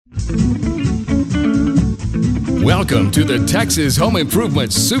Welcome to the Texas Home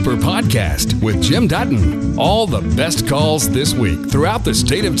Improvement Super Podcast with Jim Dutton. All the best calls this week throughout the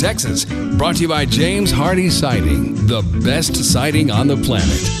state of Texas. Brought to you by James Hardy Siding, the best siding on the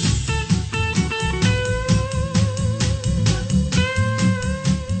planet.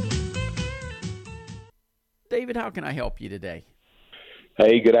 David, how can I help you today?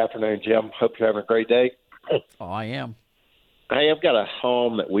 Hey, good afternoon, Jim. Hope you're having a great day. Oh, I am. Hey, I've got a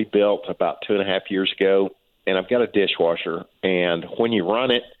home that we built about 2.5 years ago, and I've got a dishwasher. And when you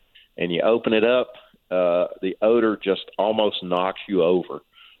run it and you open it up, the odor just almost knocks you over.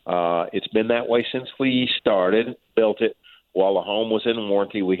 It's been that way since we built it. While the home was in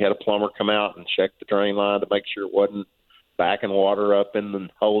warranty, we had a plumber come out and check the drain line to make sure it wasn't backing water up and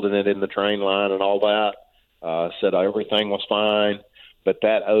holding it in the drain line and all that. Said everything was fine, but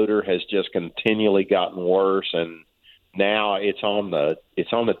that odor has just continually gotten worse, and now it's on the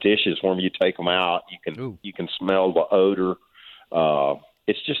dishes when you take them out. You can smell the odor.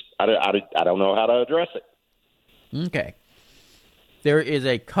 It's just I don't know how to address it. Okay, there is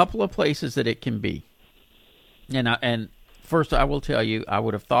a couple of places that it can be, and first I will tell you, I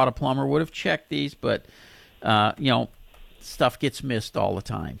would have thought a plumber would have checked these, but stuff gets missed all the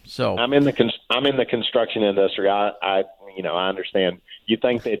time. So I'm in the construction industry. I understand. You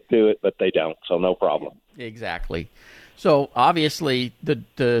think they'd do it, but they don't. So no problem. Exactly. So obviously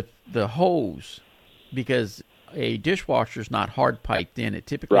the hose, because a dishwasher is not hard piped in, it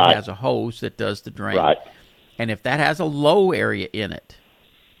typically has a hose that does the drain. Right. And if that has a low area in it,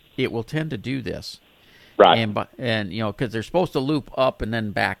 it will tend to do this. Right. And because they're supposed to loop up and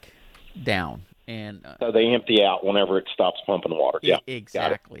then back down. And so they empty out whenever it stops pumping water. Yeah,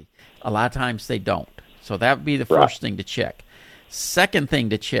 exactly. A lot of times they don't. So that would be the first thing to check. Second thing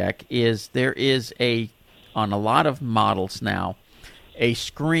to check is there is on a lot of models now, a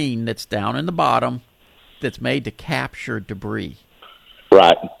screen that's down in the bottom that's made to capture debris.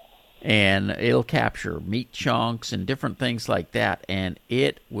 Right. And it'll capture meat chunks and different things like that, and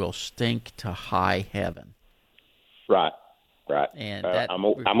it will stink to high heaven. Right. Right. And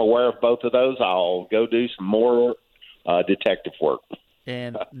I'm aware of both of those. I'll go do some more detective work.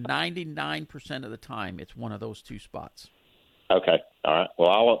 And 99% of the time, it's one of those two spots. Okay. All right.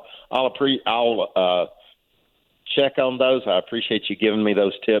 Well, I'll check on those. I appreciate you giving me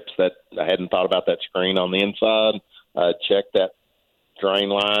those tips. That I hadn't thought about that screen on the inside. Check that drain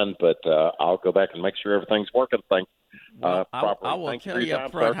line, but I'll go back and make sure everything's working. Properly. I will tell you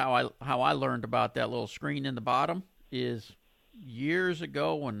up front how I learned about that little screen in the bottom is years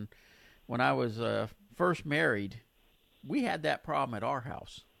ago when I was first married. We had that problem at our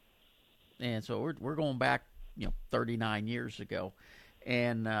house, and so we're going back 39 years ago,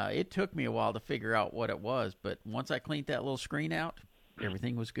 and it took me a while to figure out what it was, but once I cleaned that little screen out,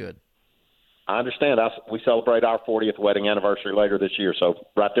 everything was good. I understand. We celebrate our 40th wedding anniversary later this year, so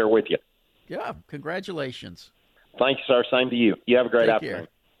right there with you. Yeah, congratulations. Thank you, sir. Same to you. You have a great afternoon.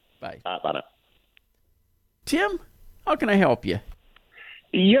 Bye. Bye now. Tim, how can I help you?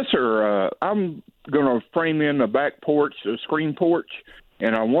 Yes, sir. I'm going to frame in the back porch, a screen porch,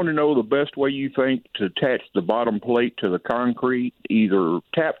 and I want to know the best way you think to attach the bottom plate to the concrete, either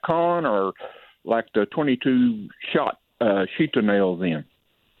Tapcon or like the 22 shot sheet of nails in.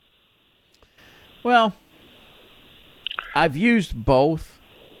 Well, I've used both.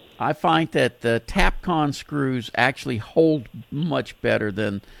 I find that the Tapcon screws actually hold much better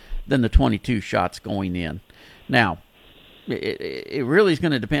than the 22 shots going in. Now, it really is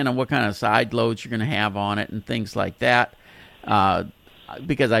going to depend on what kind of side loads you're going to have on it and things like that.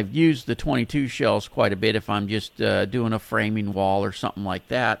 Because I've used the 22 shells quite a bit if I'm just doing a framing wall or something like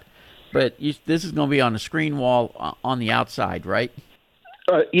that. But this is going to be on a screen wall on the outside, right?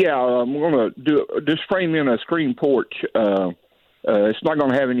 Yeah, I'm going to just frame in a screen porch. It's not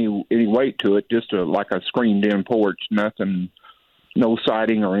going to have any weight to it, just like a screened-in porch, no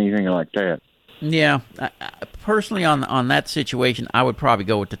siding or anything like that. Yeah, personally on that situation, I would probably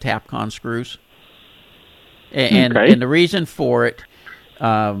go with the Tapcon screws. And the reason for it,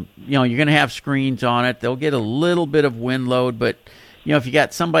 you're going to have screens on it. They'll get a little bit of wind load, but if you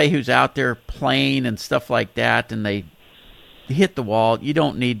got somebody who's out there playing and stuff like that, and they hit the wall, you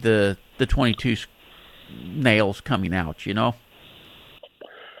don't need the 22 nails coming out.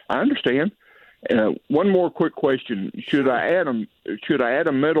 I understand. One more quick question: should I add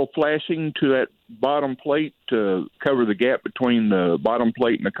a metal flashing to that bottom plate to cover the gap between the bottom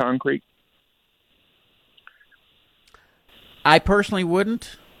plate and the concrete? I personally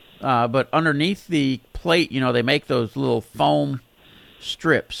wouldn't, but underneath the plate, they make those little foam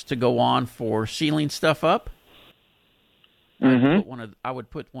strips to go on for sealing stuff up. I would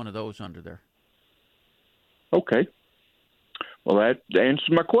put one of those under there. Okay. Well, that answers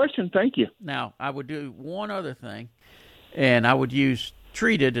my question. Thank you. Now, I would do one other thing, and I would use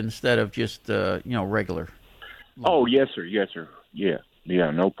treated instead of just regular. Oh, yes, sir. Yes, sir. Yeah,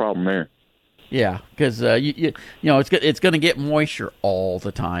 no problem there. Yeah, because it's going to get moisture all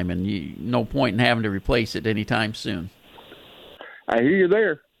the time, and no point in having to replace it anytime soon. I hear you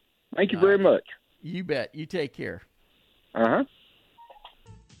there. Thank you very much. You bet. You take care. Uh-huh.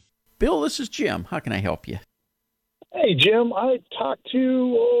 Bill, this is Jim. How can I help you? Hey, Jim. I talked to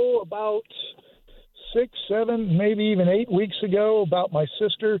you about 6, 7, maybe even 8 weeks ago about my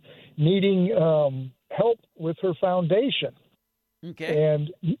sister needing help with her foundation. Okay.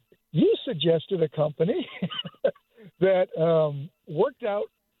 And you suggested a company that worked out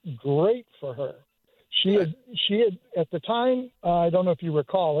great for her. She had at the time, I don't know if you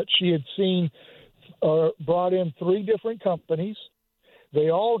recall it, she had brought in 3 different companies. They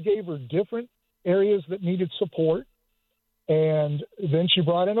all gave her different areas that needed support. And then she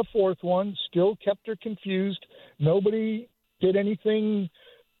brought in a 4th one, still kept her confused. Nobody did anything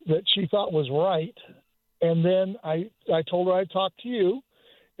that she thought was right. And then I told her I'd talk to you,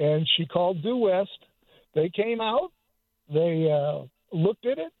 and she called Due West. They came out. They looked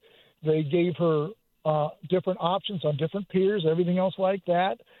at it. They gave her different options on different piers, everything else like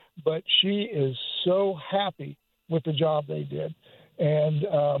that. But she is so happy with the job they did.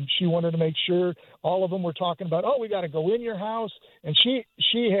 And she wanted to make sure all of them were talking about, we got to go in your house. And she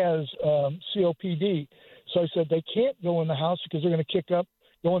has COPD. So I said, they can't go in the house because they're going to kick up,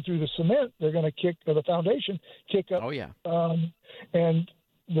 going through the cement, they're going to kick the foundation, kick up. Oh, yeah. And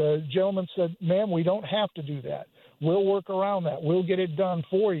the gentleman said, ma'am, we don't have to do that. We'll work around that. We'll get it done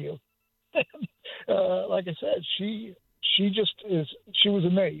for you. Like I said, she was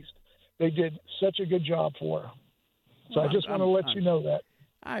amazed. They did such a good job for her. So I just want to let you know that.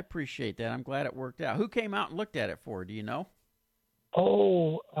 I appreciate that. I'm glad it worked out. Who came out and looked at it for her? Do you know?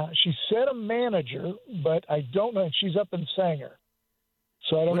 She said a manager, but I don't know. She's up in Sanger.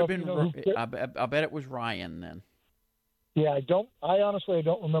 So I don't know if you know who. I bet it was Ryan then. Yeah, I honestly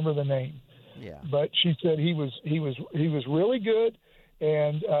don't remember the name. Yeah. But she said he was really good,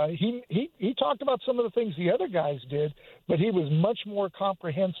 and he talked about some of the things the other guys did, but he was much more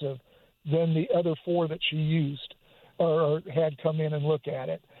comprehensive than the other 4 that she used or had come in and look at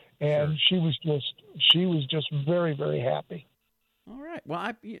it. And sure. she was just very, very happy. All right. Well,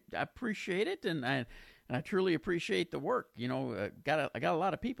 I appreciate it, and I truly appreciate the work. I got a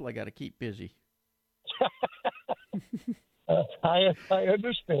lot of people I got to keep busy. I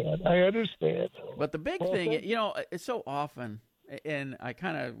understand. But the big thing, it's so often, and I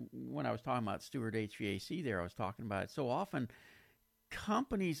kind of, when I was talking about Stewart HVAC there, I was talking about it. So often,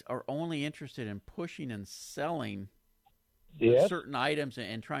 companies are only interested in pushing and selling certain items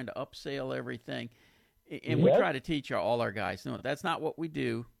and trying to upsell everything. And we try to teach all our guys, no, that's not what we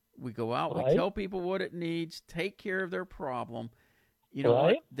do. We go out, we tell people what it needs, take care of their problem. You know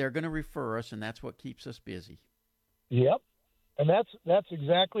what? They're going to refer us, and that's what keeps us busy. Yep. And that's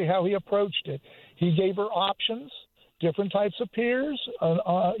exactly how he approached it. He gave her options, different types of piers.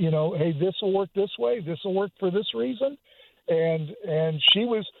 Hey, this will work this way. This will work for this reason. And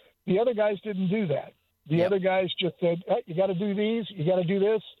the other guys didn't do that. The other guys just said, hey, you got to do these, you got to do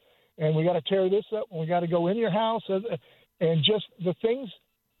this, and we got to tear this up, and we got to go in your house. And just the things,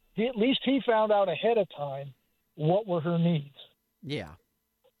 at least he found out ahead of time what were her needs. Yeah.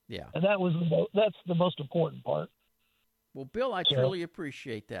 And that's the most important part. Well, Bill, I truly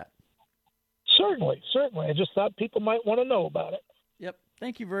appreciate that. Certainly. I just thought people might want to know about it. Yep.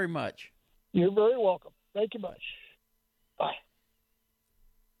 Thank you very much. You're very welcome. Thank you much. Bye.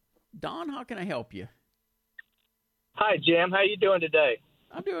 Don, how can I help you? Hi, Jim. How you doing today?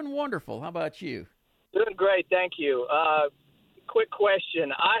 I'm doing wonderful. How about you? Doing great, thank you. Quick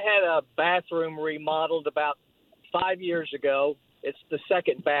question. I had a bathroom remodeled about 5 years ago. It's the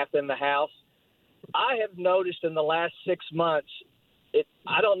second bath in the house. I have noticed in the last 6 months,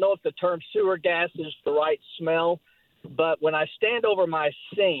 I don't know if the term sewer gas is the right smell, but when I stand over my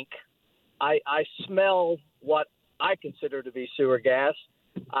sink, I smell what I consider to be sewer gas.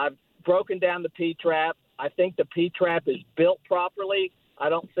 I've broken down the P-trap. I think the P-trap is built properly. I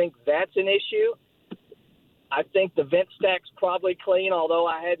don't think that's an issue. I think the vent stack's probably clean, although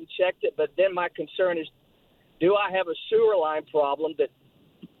I hadn't checked it. But then my concern is, do I have a sewer line problem that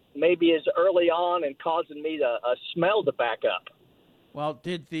maybe is early on and causing me a smell to back up? Well,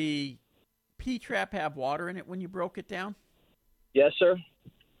 did the P-trap have water in it when you broke it down? Yes, sir.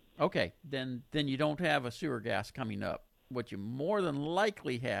 Okay, then you don't have a sewer gas coming up. What you more than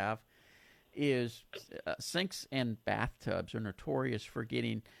likely have is sinks and bathtubs are notorious for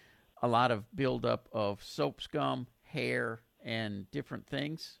getting a lot of buildup of soap scum, hair, and different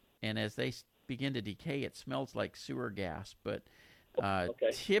things. And as they begin to decay, it smells like sewer gas. But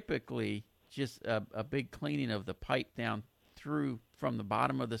typically, just a big cleaning of the pipe down through from the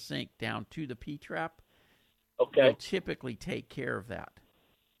bottom of the sink down to the P-trap will typically take care of that.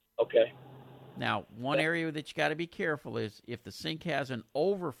 Okay. Now, one area that you got to be careful is if the sink has an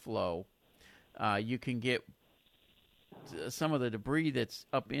overflow, you can get some of the debris that's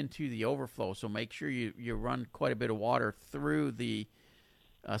up into the overflow. So make sure you run quite a bit of water through the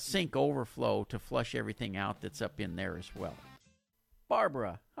sink overflow to flush everything out that's up in there as well.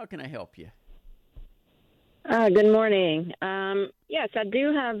 Barbara, how can I help you? Good morning. Yes, I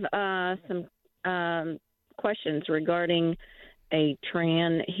do have some questions regarding a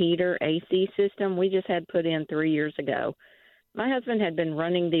Tran heater AC system we just had put in 3 years ago. My husband had been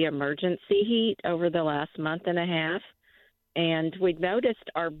running the emergency heat over the last month and a half, and we'd noticed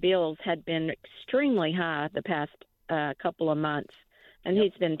our bills had been extremely high the past couple of months, and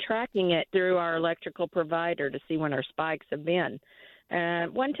he's been tracking it through our electrical provider to see when our spikes have been.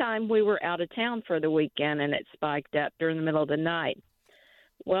 One time we were out of town for the weekend, and it spiked up during the middle of the night.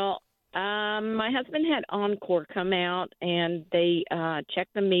 Well, my husband had Encore come out, and they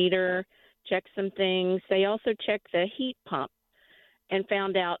checked the meter, checked some things. They also checked the heat pump and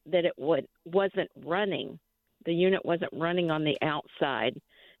found out that it wasn't running. The unit wasn't running on the outside.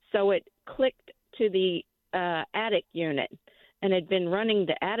 So it clicked to the attic unit and had been running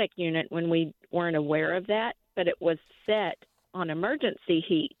the attic unit when we weren't aware of that, but it was set on emergency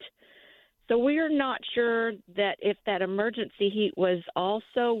heat. So we are not sure that if that emergency heat was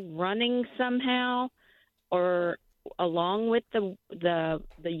also running somehow or along with the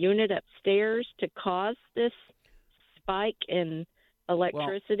unit upstairs to cause this spike in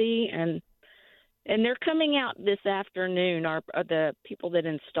electricity. And they're coming out this afternoon, the people that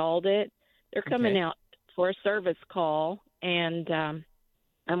installed it. They're coming out for a service call, and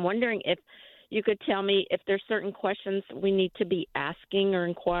I'm wondering if you could tell me if there's certain questions we need to be asking or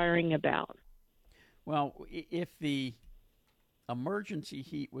inquiring about. Well, if the emergency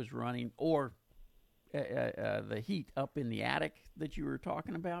heat was running or the heat up in the attic that you were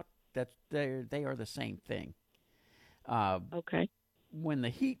talking about, they are the same thing. Okay. When the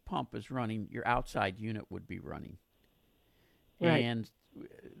heat pump is running, your outside unit would be running. Right. And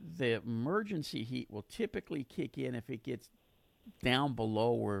the emergency heat will typically kick in if it gets down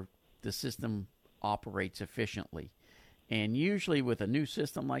below where the system operates efficiently. And usually with a new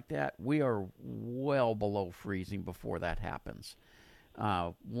system like that, we are well below freezing before that happens.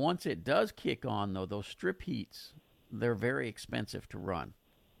 Once it does kick on, though, those strip heats, they're very expensive to run.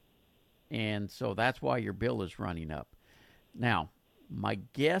 And so that's why your bill is running up. Now, my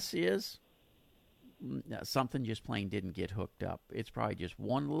guess is something just plain didn't get hooked up. It's probably just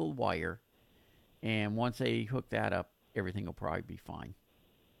one little wire, and once they hook that up, everything will probably be fine.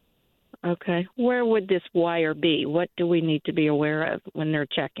 Okay. Where would this wire be? What do we need to be aware of when they're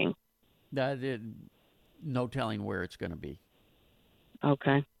checking? No telling where it's going to be.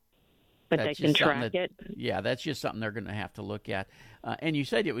 Okay. But That's they can track it? Yeah, that's just something they're going to have to look at. And you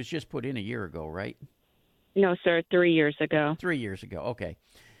said it was just put in a year ago, right? No, sir, 3 years ago. 3 years ago, okay.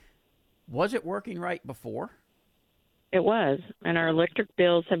 Was it working right before? It was, and our electric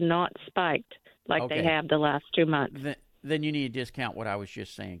bills have not spiked like they have the last 2 months. Then you need to discount what I was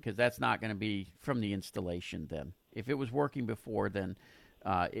just saying, because that's not going to be from the installation then. If it was working before, then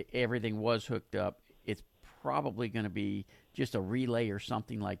everything was hooked up. It's probably going to be just a relay or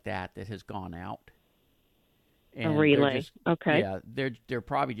something like that has gone out. And a relay, okay. Yeah, they're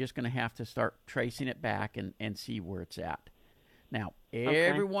probably just going to have to start tracing it back and see where it's at. Now,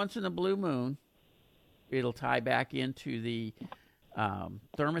 every once in a blue moon, it'll tie back into the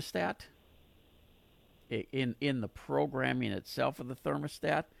thermostat, in the programming itself of the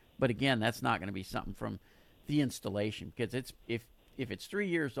thermostat. But again, that's not going to be something from the installation, because if it's 3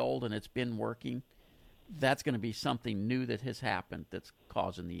 years old and it's been working, that's going to be something new that has happened that's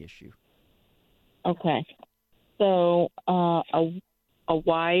causing the issue. Okay. So a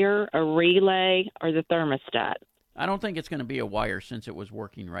wire, a relay, or the thermostat? I don't think it's going to be a wire since it was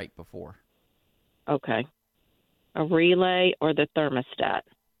working right before. Okay. A relay or the thermostat?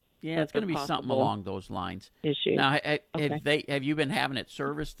 Yeah, it's going to be something along those lines. Issue. Now, have you been having it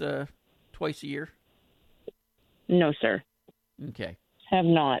serviced twice a year? No, sir. Okay. Have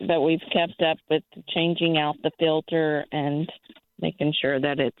not, but we've kept up with changing out the filter and making sure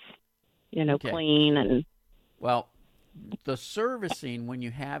that it's, clean and. Well, the servicing, when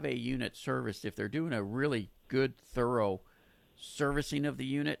you have a unit serviced, if they're doing a really good, thorough servicing of the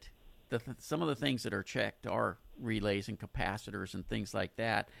unit, some of the things that are checked are relays and capacitors and things like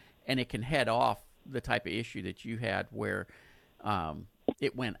that, and it can head off the type of issue that you had where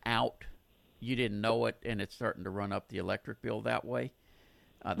it went out, you didn't know it, and it's starting to run up the electric bill that way.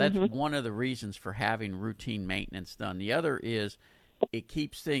 That's one of the reasons for having routine maintenance done. The other is it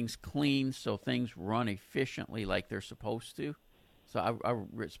keeps things clean so things run efficiently like they're supposed to. So I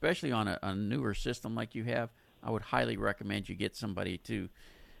especially on a newer system like you have, I would highly recommend you get somebody to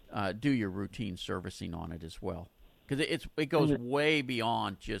do your routine servicing on it as well, because it goes way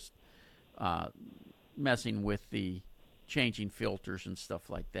beyond just messing with the changing filters and stuff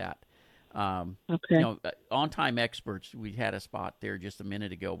like that. On Time Experts, we had a spot there just a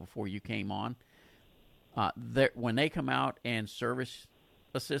minute ago before you came on. When they come out and service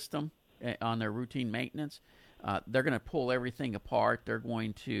a system on their routine maintenance, they're going to pull everything apart. They're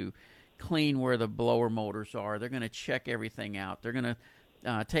going to clean where the blower motors are. They're going to check everything out. They're going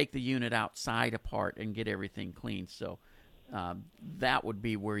to take the unit outside apart and get everything clean. So that would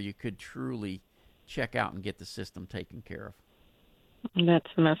be where you could truly check out and get the system taken care of. That's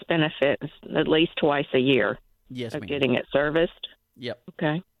the most benefit, at least twice a year. Yes, of ma'am. Getting it serviced. Yep.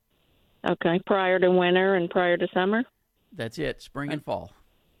 Okay. Prior to winter and prior to summer? That's it, spring and fall.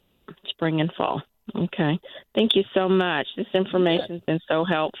 Spring and fall. Okay. Thank you so much. This information's been so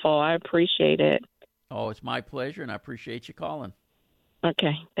helpful. I appreciate it. Oh, it's my pleasure, and I appreciate you calling.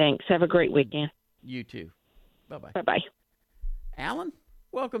 Okay. Thanks. Have a great weekend. You too. Bye-bye. Bye-bye. Alan,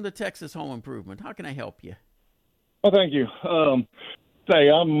 welcome to Texas Home Improvement. How can I help you? Oh, thank you. I'm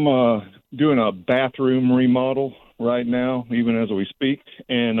doing a bathroom remodel right now, even as we speak.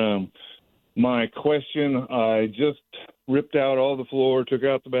 And my question, I just ripped out all the floor, took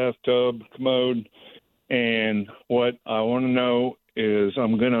out the bathtub, commode, and what I want to know is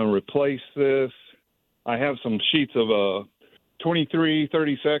I'm going to replace this. I have some sheets of a 23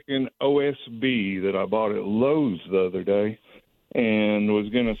 30-second OSB that I bought at Lowe's the other day and was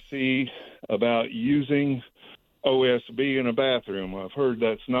going to see about using OSB in a bathroom. I've heard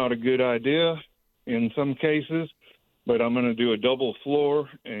that's not a good idea in some cases, but I'm going to do a double floor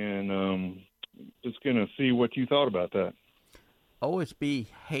and just going to see what you thought about that. OSB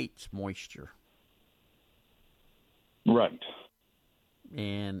hates moisture. Right.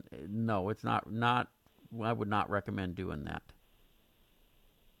 And no, it's not. I would not recommend doing that.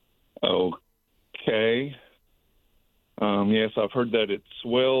 Okay. Yes, I've heard that it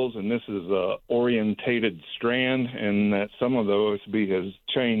swells, and this is a orientated strand, and that some of the OSB has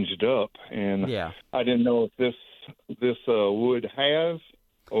changed up. And I didn't know if this wood has,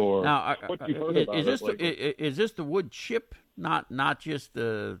 or now, what you heard about is this the wood chip, not just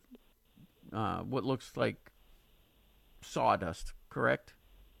the what looks like sawdust, correct?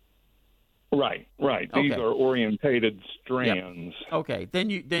 Right. These are orientated strands. Yep. Okay,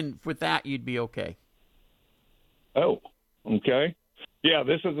 then with that you'd be okay. Oh, okay. Yeah,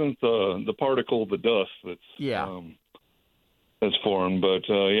 this isn't the particle, the dust that's foreign, but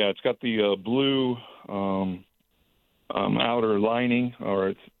it's got the blue outer lining,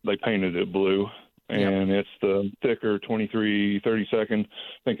 or they painted it blue, and it's the thicker 23 30-second.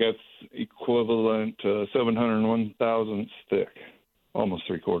 I think that's equivalent to 701 thousandths thick, almost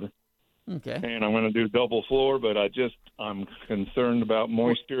 3/4. Okay. And I'm going to do double floor, but I'm concerned about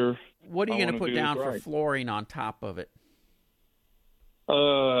moisture. What are you going to put down for flooring on top of it? I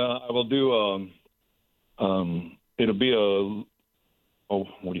will do it'll be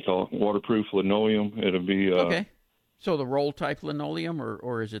what do you call it? Waterproof linoleum. It'll be okay. So the roll type linoleum,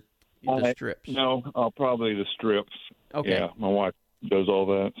 or is it the strips? No, probably the strips. Okay. Yeah, my wife does all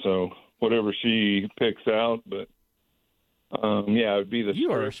that, so whatever she picks out, but it would be the. You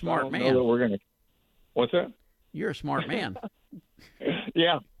strips. are a smart man. That we're gonna. What's that? You're a smart man.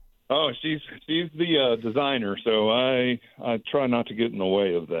 Yeah. Oh, she's the designer, so I try not to get in the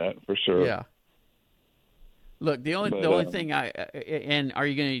way of that for sure. Yeah. Look, the only thing and are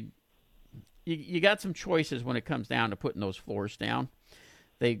you going to? You got some choices when it comes down to putting those floors down.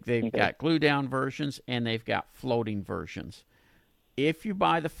 They've got glue down versions and they've got floating versions. If you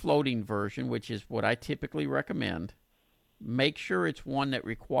buy the floating version, which is what I typically recommend, make sure it's one that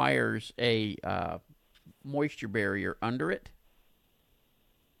requires a moisture barrier under it,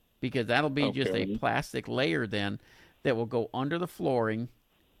 because that'll be just a plastic layer then that will go under the flooring,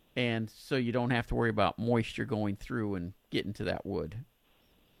 and so you don't have to worry about moisture going through and getting to that wood.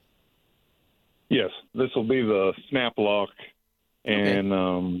 Yes, this will be the snap lock, and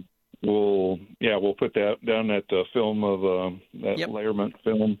we'll put that down that film of that layerment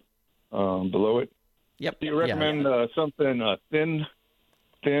film below it. Yep. Do you recommend something thin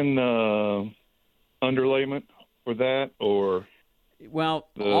underlayment for that, or? Well,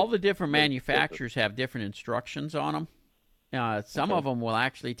 all the different manufacturers have different instructions on them. Some of them will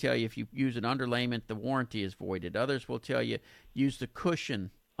actually tell you if you use an underlayment, the warranty is voided. Others will tell you use the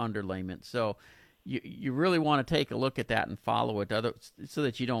cushion underlayment. So you really want to take a look at that and follow it so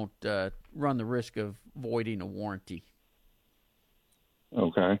that you don't run the risk of voiding a warranty.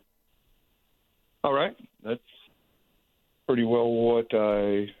 Okay. All right. That's pretty well what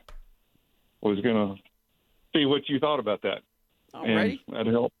I was going to see what you thought about that. All right.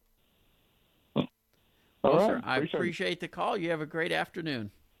 That'd help. Well, All sir, right. I appreciate the call. You have a great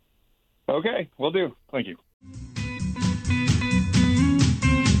afternoon. Okay. Will do. Thank you.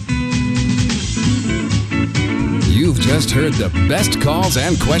 You've just heard the best calls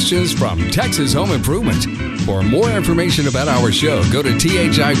and questions from Texas Home Improvement. For more information about our show, go to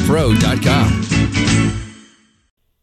thipro.com.